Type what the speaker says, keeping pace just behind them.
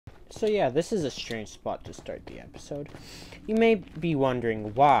So yeah, this is a strange spot to start the episode. You may be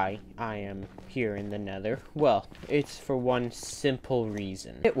wondering why I am here in the Nether. Well, it's for one simple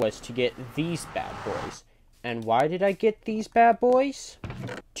reason. It was to get these bad boys. And why did I get these bad boys?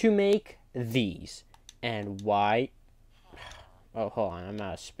 To make these. And why? Oh, hold on, I'm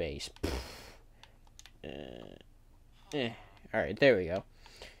out of space. Alright, there we go.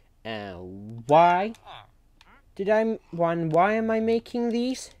 And why why am I making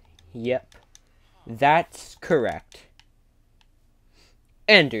these? Yep, that's correct.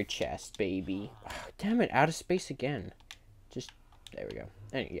 Ender chest, baby. Oh, damn it, out of space again. There we go.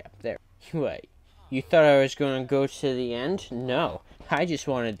 Yeah, there. Wait, you thought I was going to go to the end? No, I just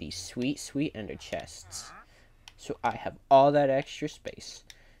wanted these sweet, sweet ender chests. So I have all that extra space.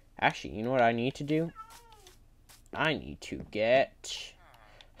 Actually, you know what I need to do? I need to get...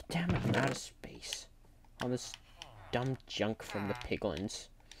 Damn it, I'm out of space. All this dumb junk from the piglins.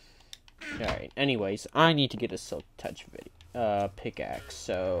 Alright, anyways, I need to get a silk touch pickaxe,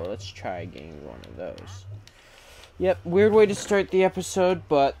 so let's try getting one of those. Yep, weird way to start the episode,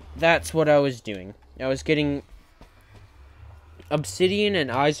 but that's what I was doing. I was getting obsidian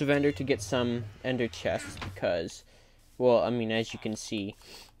and eyes of ender to get some ender chests because, well, I mean, as you can see,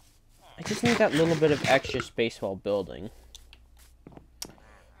 I just need that little bit of extra space while building.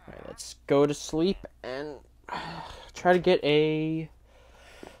 Alright, let's go to sleep and try to get a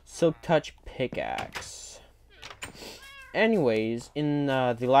silk touch pickaxe. Anyways, in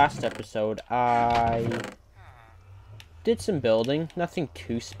the last episode, I did some building. Nothing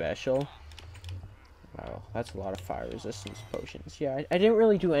too special. Wow, that's a lot of fire resistance potions. Yeah, I didn't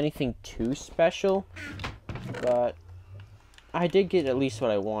really do anything too special, but I did get at least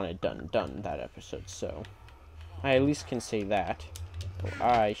what I wanted done that episode, so I at least can say that. Oh,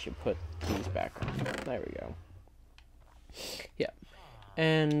 I should put these back on. There we go. Yeah.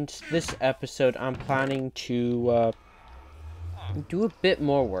 And this episode, I'm planning to do a bit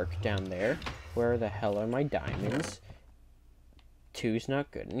more work down there. Where the hell are my diamonds? 2's not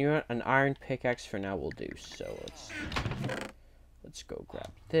good. And you know what? An iron pickaxe for now will do. So let's go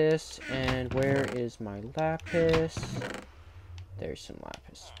grab this. And where is my lapis? There's some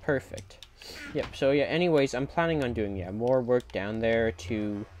lapis. Perfect. Yep. So yeah. Anyways, I'm planning on doing more work down there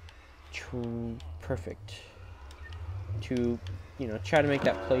to perfect. To try to make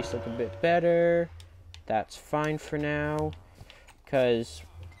that place look a bit better. That's fine for now. Because,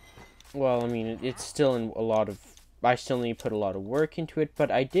 well, I mean, it's still in a lot of... I still need to put a lot of work into it,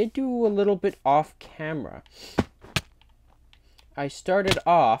 but I did do a little bit off camera. I started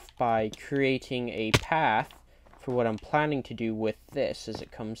off by creating a path for what I'm planning to do with this as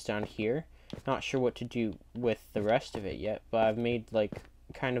it comes down here. Not sure what to do with the rest of it yet, but I've made, like,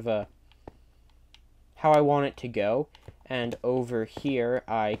 kind of a... how I want it to go. And over here,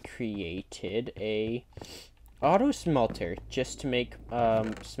 I created a auto smelter just to make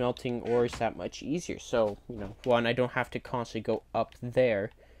smelting ores that much easier. So, one, I don't have to constantly go up there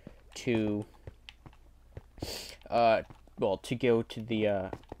to, to go to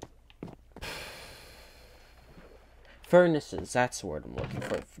the, furnaces. That's the word I'm looking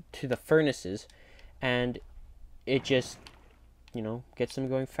for. To the furnaces. And it just, gets them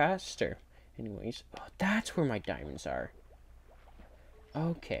going faster. Anyways, that's where my diamonds are.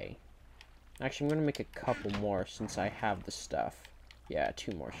 Okay. Actually, I'm going to make a couple more since I have the stuff. Yeah,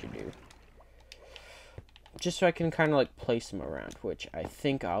 2 more should do. Just so I can kind of like place them around, which I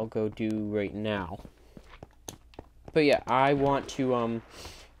think I'll go do right now. But yeah, I want to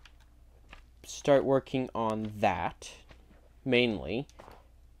start working on that mainly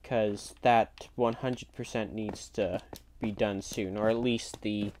because that 100% needs to be done soon, or at least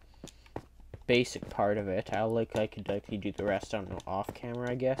the basic part of it. I could likely do the rest, I don't know, off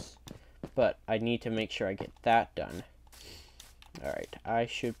camera, I guess. But I need to make sure I get that done. Alright, I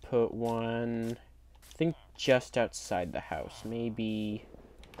should put one, I think, just outside the house. Maybe,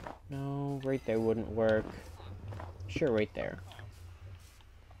 no, right there wouldn't work. Sure, right there.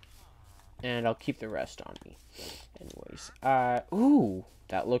 And I'll keep the rest on me. Anyways, ooh,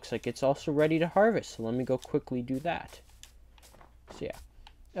 that looks like it's also ready to harvest. So let me go quickly do that. So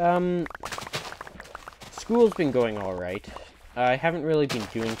yeah. School's been going alright. I haven't really been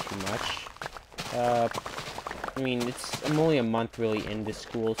doing too much. I mean, I'm only a month really into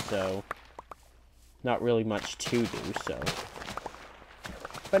school, so not really much to do, so.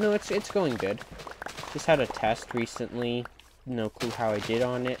 But no, it's going good. Just had a test recently. No clue how I did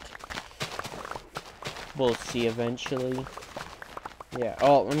on it. We'll see eventually. Yeah,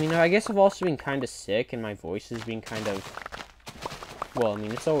 oh, I mean, I guess I've also been kind of sick, and my voice has been kind of... Well, I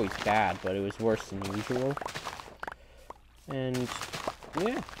mean, it's always bad, but it was worse than usual. And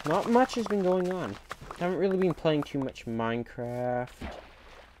yeah, not much has been going on. Haven't really been playing too much Minecraft.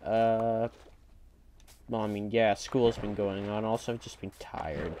 Well, I mean, yeah, school's been going on. Also, I've just been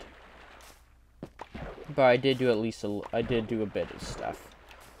tired. But I did do I did do a bit of stuff.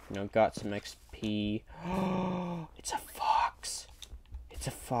 You know, got some XP. Oh, it's a fox. It's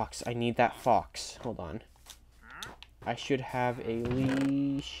a fox. I need that fox. Hold on. I should have a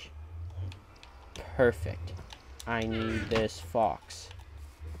leash. Perfect. I need this fox.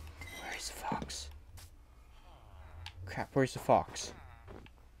 Where's the fox? Crap, where's the fox?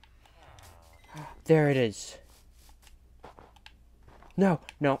 There it is. No,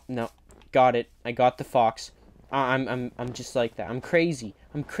 no, no. Got it. I got the fox. I'm just like that. I'm crazy.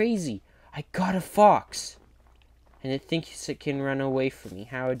 I'm crazy. I got a fox. And it thinks it can run away from me.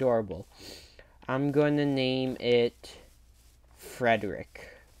 How adorable. I'm going to name it Frederick.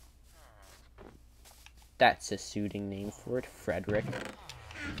 That's a suiting name for it, Frederick.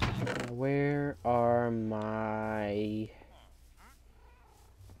 Where are my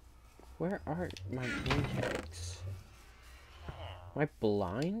name tags? Am I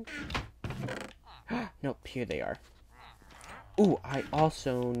blind? Nope, here they are. Ooh, I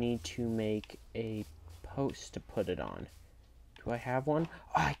also need to make a post to put it on. Do I have one?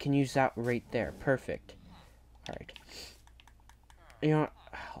 Oh, I can use that right there. Perfect. Alright. You know,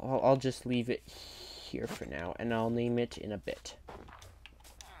 I'll just leave it here for now, and I'll name it in a bit.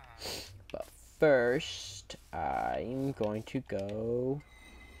 But first, I'm going to go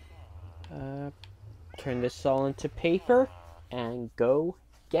turn this all into paper and go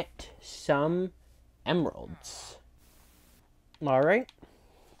get some emeralds. Alright.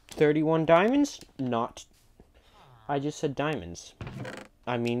 31 diamonds? Not. I just said diamonds.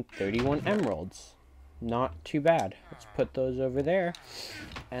 I mean 31 emeralds. Not too bad. Let's put those over there.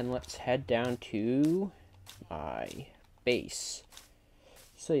 And let's head down to my base.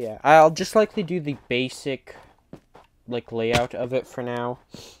 So yeah, I'll just likely do the basic layout of it for now.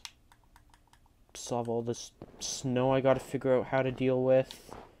 Solve all this snow I gotta figure out how to deal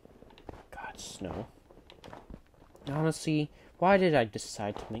with. God, snow. Honestly, why did I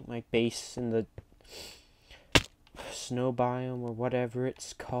decide to make my base in the snow biome or whatever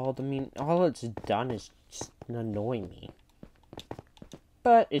it's called? I mean, all it's done is just annoy me.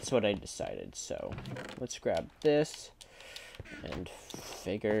 But it's what I decided, so let's grab this and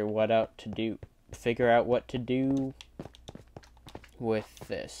figure out what to do with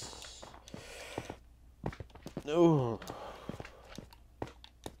this. Ooh.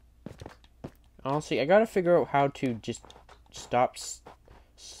 Honestly, I gotta figure out how to just stop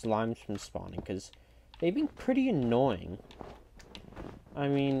slimes from spawning, because they've been pretty annoying. I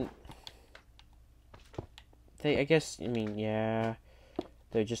mean, yeah,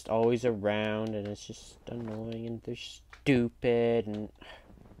 they're just always around, and it's just annoying, and they're stupid, and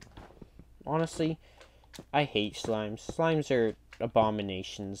honestly, I hate slimes. Slimes are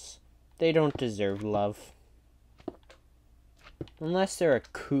abominations. They don't deserve love. Unless they're a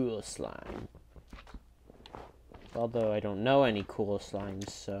cool slime. Although I don't know any cool slimes,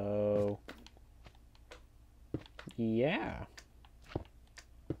 so yeah.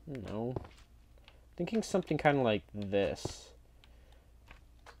 No. Thinking something kind of like this.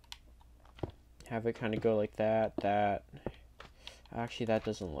 Have it kind of go like that. Actually, that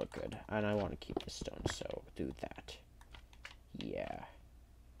doesn't look good. And I want to keep the stone, so do that. Yeah.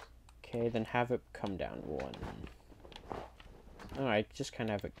 Okay, then have it come down one. Alright, just kind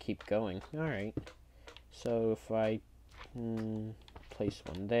of have it keep going. Alright. So if I place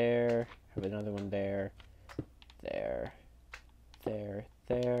one there, have another one there, there,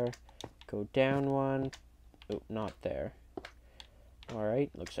 go down one, oh, not there.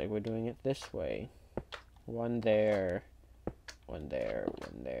 Alright, looks like we're doing it this way. One there, one there.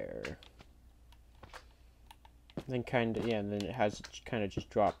 Then kind of, yeah, and then it has kind of just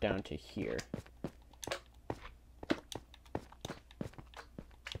dropped down to here.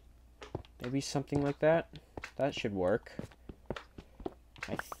 Maybe something like that. That should work,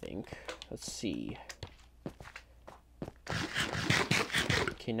 I think. Let's see.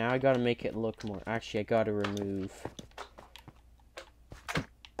 Okay, now I gotta make it look more. Actually, I gotta remove.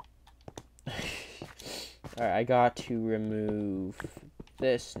 Alright, I got to remove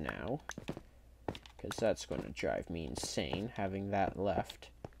this now, because that's going to drive me insane, having that left.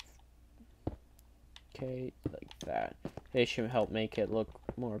 Okay, like that. They should help make it look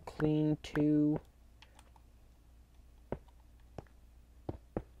more clean, too.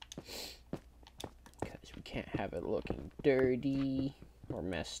 Because we can't have it looking dirty or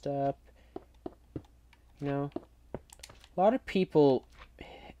messed up. You know, a lot of people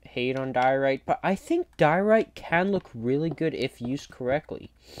hate on diorite, but I think diorite can look really good if used correctly.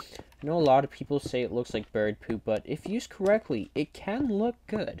 I know a lot of people say it looks like bird poop, but if used correctly, it can look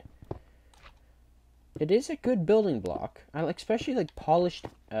good. It is a good building block. I like, especially like polished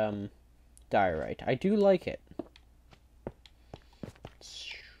diorite. I do like it.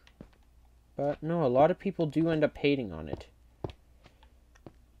 But no, a lot of people do end up hating on it.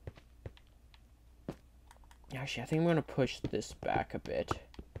 Actually, I think I'm going to push this back a bit.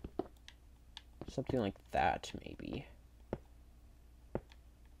 Something like that, maybe.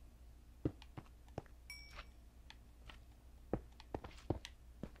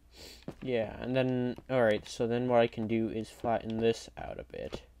 Yeah, and then, alright, so then what I can do is flatten this out a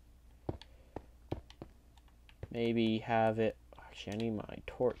bit. Maybe have it, actually I need my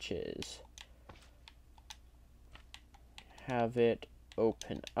torches. Have it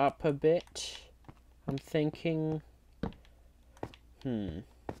open up a bit, I'm thinking.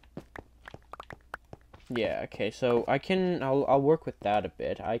 Yeah, okay, so I'll work with that a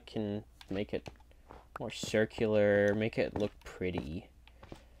bit. I can make it more circular, make it look pretty.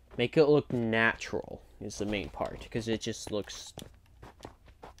 Make it look natural is the main part, because it just looks,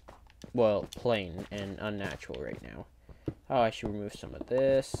 well, plain and unnatural right now. Oh, I should remove some of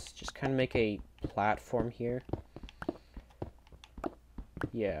this. Just kind of make a platform here.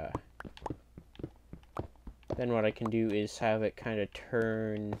 Yeah. Then what I can do is have it kind of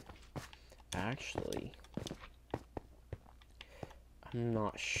turn... Actually, I'm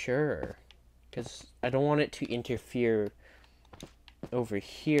not sure, because I don't want it to interfere over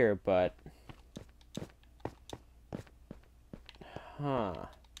here, but...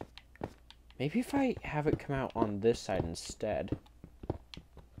 Maybe if I have it come out on this side instead.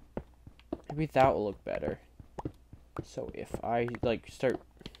 Maybe that will look better. So if I, like, start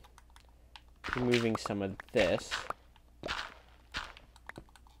removing some of this...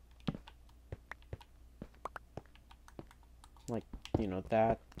 Like, you know,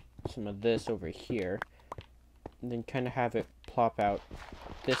 that, some of this over here. And then kind of have it plop out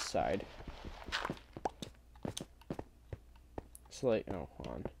this side. So like, oh, hold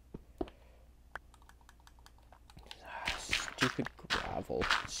on. Stupid gravel.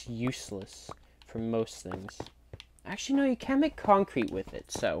 It's useless for most things. Actually, no, you can make concrete with it,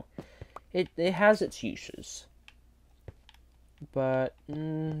 so it has its uses. But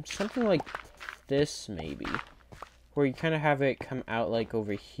something like this, maybe, where you kind of have it come out like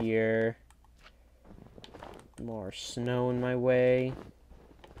over here. More snow in my way.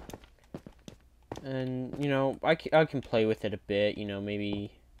 And, you know, I can play with it a bit, you know,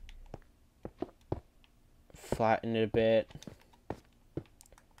 maybe flatten it a bit.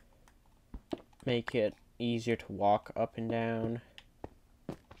 Make it easier to walk up and down.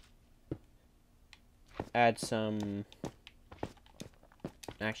 Add some...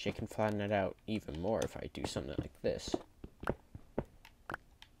 Actually, I can flatten it out even more if I do something like this.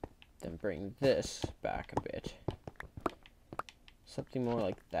 Then bring this back a bit. Something more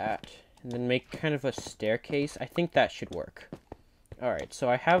like that. And then make kind of a staircase. I think that should work. Alright, so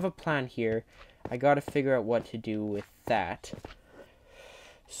I have a plan here. I gotta figure out what to do with that.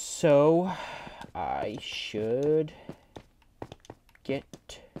 So, I should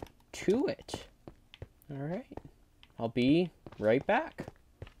get to it. Alright. I'll be right back.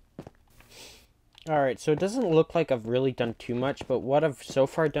 Alright, so it doesn't look like I've really done too much, but what I've so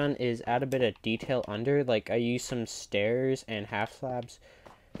far done is add a bit of detail under. Like, I used some stairs and half slabs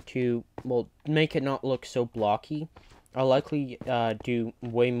to, well, make it not look so blocky. I'll likely do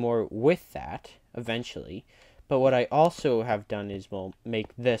way more with that eventually. But what I also have done is, well,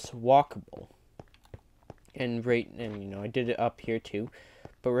 make this walkable. And you know, I did it up here too.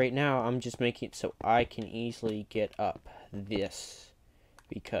 But right now, I'm just making it so I can easily get up this.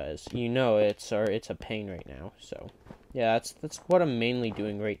 Because, you know, it's a pain right now. So, yeah, that's what I'm mainly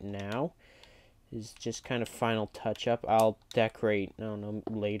doing right now. Is just kind of final touch up. I'll decorate, I don't know,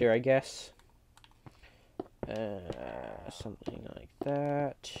 later, I guess. Something like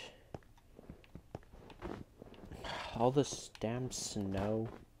that. All this damn snow.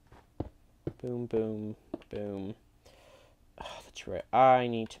 Boom, boom, boom. Oh, that's right. I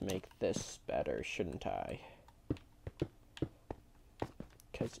need to make this better, shouldn't I?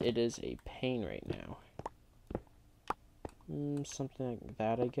 Because it is a pain right now. Something like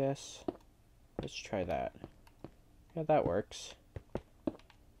that, I guess. Let's try that. Yeah, that works.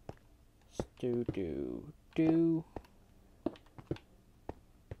 Let's do.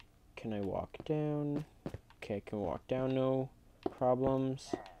 Can I walk down? Okay, I can walk down, no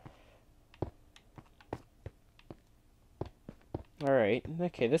problems. Alright,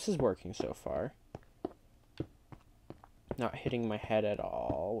 okay, this is working so far. Not hitting my head at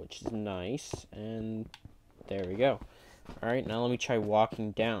all, which is nice. And there we go. Alright, now let me try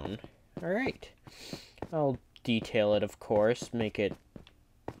walking down. Alright. I'll detail it, of course. Make it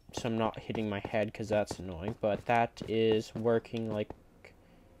so I'm not hitting my head, because that's annoying. But that is working like...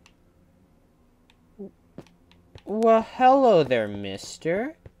 Well, hello there,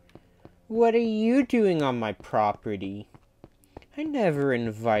 mister. What are you doing on my property? I never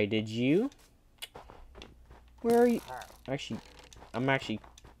invited you. Where are you? Actually, I'm actually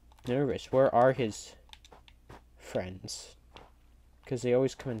nervous. Where are his friends? Because they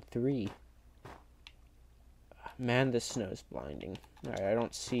always come in 3. Man, this snow is blinding. Alright, I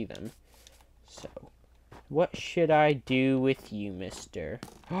don't see them. So, what should I do with you, mister?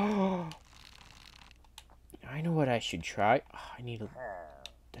 Oh, I know what I should try. Oh, I need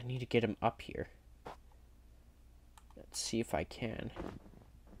to get him up here. Let's see if I can.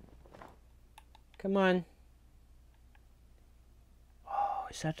 Come on. Oh,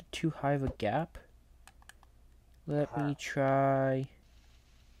 is that too high of a gap? Let me try.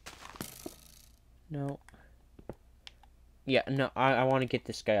 No. Yeah, no, I want to get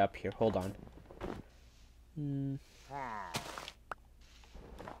this guy up here. Hold on.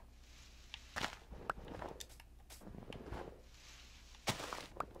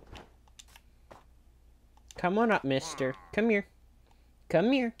 Come on up, mister. Come here.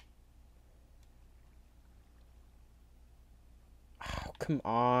 Come here. Oh, come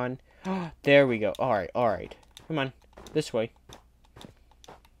on. There we go. Alright, alright. Come on. This way.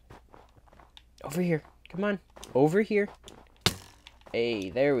 Over here. Come on. Over here. Hey,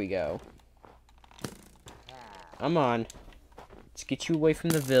 there we go. Come on. Let's get you away from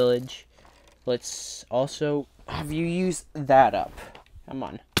the village. Let's also have you use that up. Come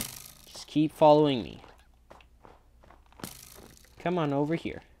on. Just keep following me. Come on over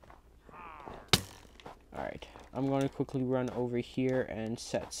here. Alright. I'm going to quickly run over here and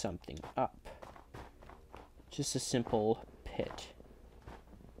set something up. Just a simple pit.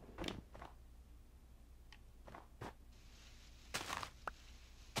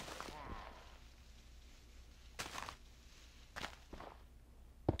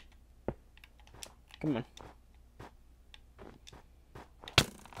 Come on.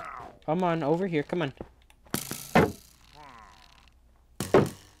 Come on, over here, come on. Oh,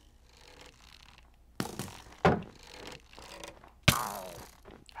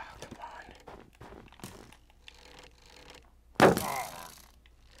 come on.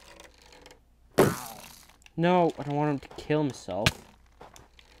 No, I don't want him to kill himself.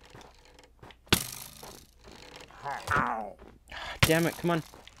 Damn it, come on.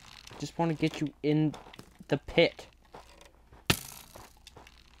 Just want to get you in the pit.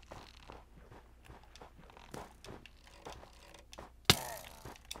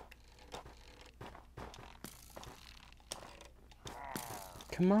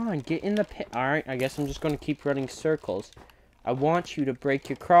 Come on, get in the pit. Alright, I guess I'm just going to keep running circles. I want you to break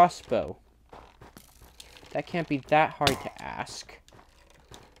your crossbow. That can't be that hard to ask.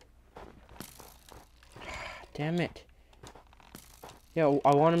 Damn it. Yeah,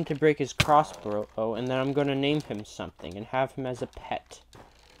 I want him to break his crossbow, and then I'm going to name him something and have him as a pet.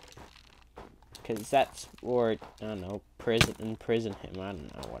 Because that's, or, I don't know, imprison him. I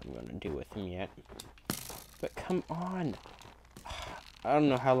don't know what I'm going to do with him yet. But come on. I don't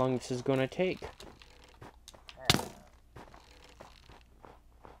know how long this is going to take.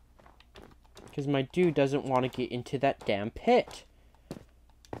 Because my dude doesn't want to get into that damn pit.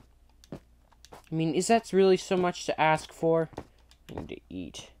 I mean, is that really so much to ask for? I need to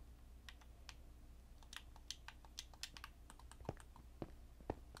eat.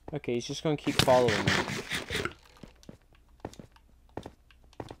 Okay, he's just going to keep following me.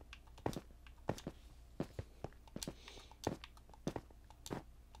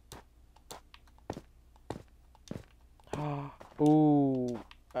 Ooh.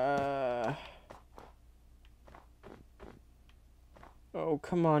 Oh,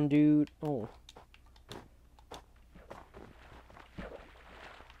 come on, dude. Oh.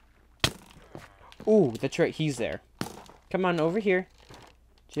 Ooh, that's right, he's there. Come on, over here.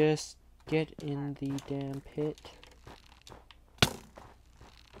 Just get in the damn pit.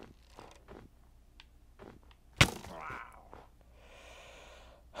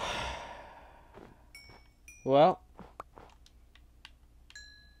 Well.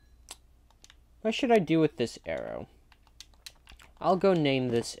 What should I do with this arrow? I'll go name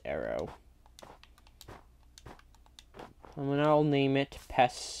this arrow. And then I'll name it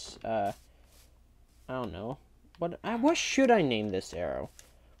I don't know. What should I name this arrow?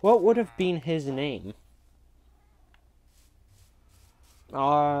 What would have been his name?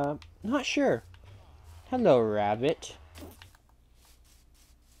 Not sure. Hello, rabbit.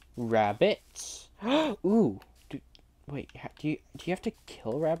 Rabbit. Ooh. Wait, do you have to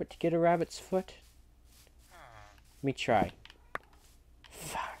kill a rabbit to get a rabbit's foot? Let me try.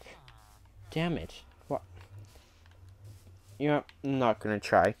 Fuck. Damn it. What? Yeah, I'm not gonna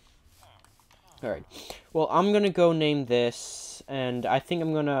try. Alright. Well, I'm gonna go name this, and I think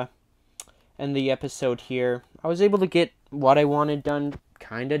I'm gonna end the episode here. I was able to get what I wanted done,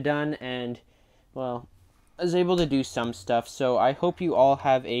 kinda done, and, well, I was able to do some stuff, so I hope you all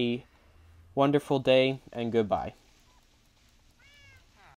have a wonderful day, and goodbye.